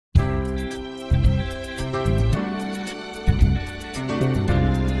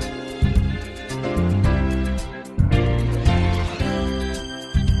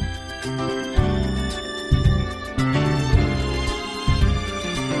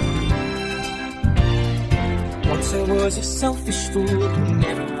guess I was a selfish fool who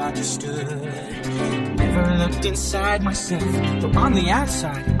never understood. Never looked inside myself, though on the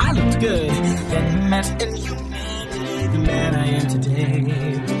outside I looked good. Then met and you made me the man I am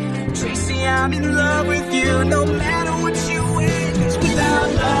today. Tracy, I'm in love with you, no matter what you weigh.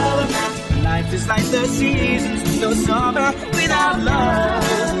 Without love, life is like the seasons with no summer. Without love,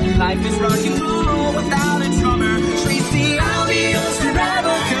 life is rock and roll without a drummer. Tracy, I'll be yours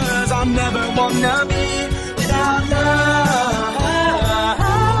forever, 'cause I'll never wanna be without love.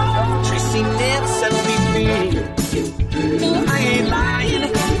 Tracy never set me free. No, I ain't lying.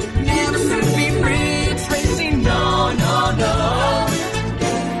 Never set me free. Tracy, no, no, no.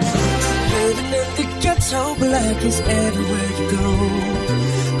 Living in the ghetto, black is everywhere you go.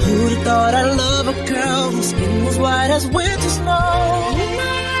 Who'd have thought I'd love a girl whose skin was white as winter snow? In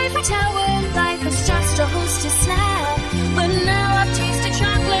my ivory tower, life was just a hostess now. But now I've tasted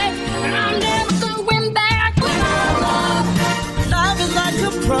chocolate, and I'm never going back. Without love, love is like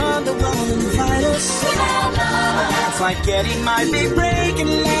a prom that won't invite us. Without love, it's like getting my big break in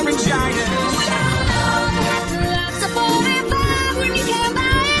laryngitis. Without love, love's a 45 when you can't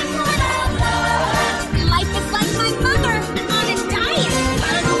buy it. Without love, life is like my mother on a diet.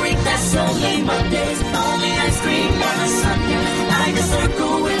 Like a week that's only Mondays, only ice cream on a Sunday. Like a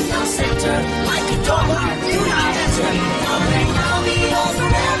circle with no center, like a door I do not enter. I'll be yours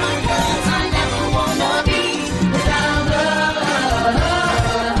forever, 'cause I never wanna be without love.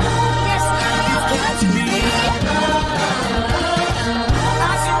 Yes, You've got to be.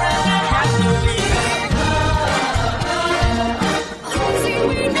 I surrender happily. see,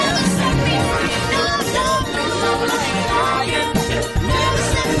 we never set me free. No, no, no, Lion, never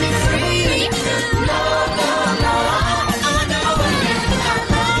set me free. No, no, no. I know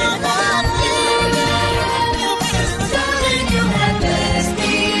darling, you had best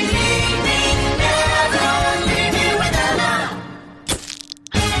believe me. Never leave me without love.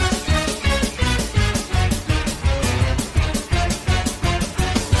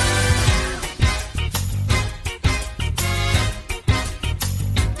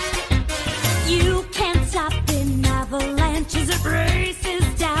 You can't stop an avalanche as it races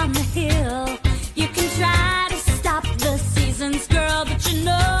down the hill. You can try to stop the seasons, girl, but you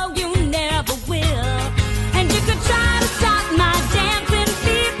know you never will. And you could try to stop my dancing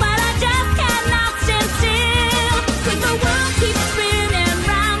feet, but I just cannot stand still. 'Cause the world keeps spinning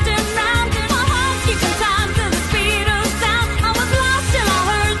round and round. My heart's keeping time to the speed of sound. I was lost till I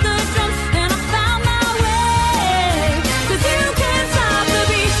heard the drums, and I found my way. 'Cause you can't stop the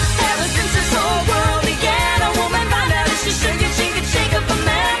beat. Ever since this whole world began, a woman found out that she could shake up a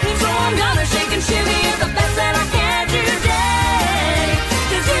man. So I'm gonna shake and shimmy is the best that I can today.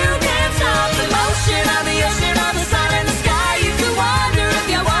 'Cause you can't stop the motion of the ocean, of the sun and the sky. You could wonder if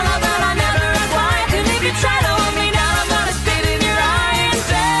you wanna, but I never ask why. And if you try to hold me down, I'm gonna spit in your eye and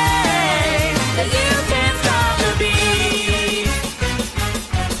say that you can't stop the beat.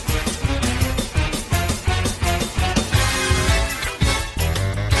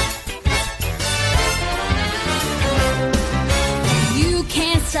 You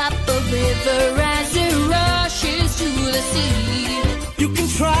can't stop the river as it rushes to the sea. You can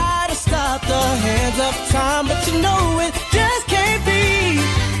try to stop the hands of time, but you know it just can't be.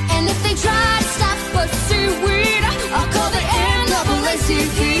 And if they try to stop us seaweed, I'll call the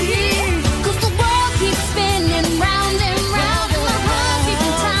NAACP. 'Cause the world keeps spinning round and round, and my heart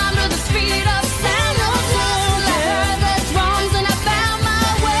keeping time to the speed of sound. No time till I heard the drums and I found my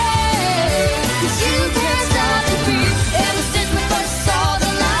way. 'Cause you can't stop the beat. Ever since we first saw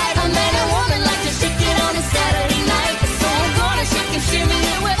the light, a man and woman like to shake it on a Saturday night. So I'm gonna shake and shimmy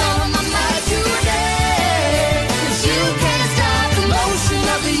it with all of my might today. 'Cause you can't stop the motion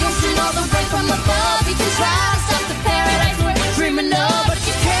of the ocean or the rain from above. You can try to stop the paradise we're dreaming of, but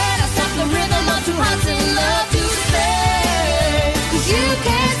you cannot stop the rhythm of two hearts in love to stay. 'Cause you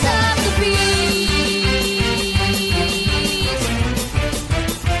can't stop the beat.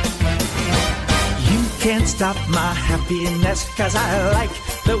 You can't stop my happiness, 'cause I like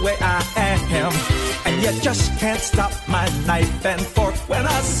the way I am. And you just can't stop my knife and fork when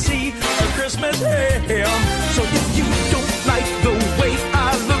I see a Christmas ham. So if you don't like the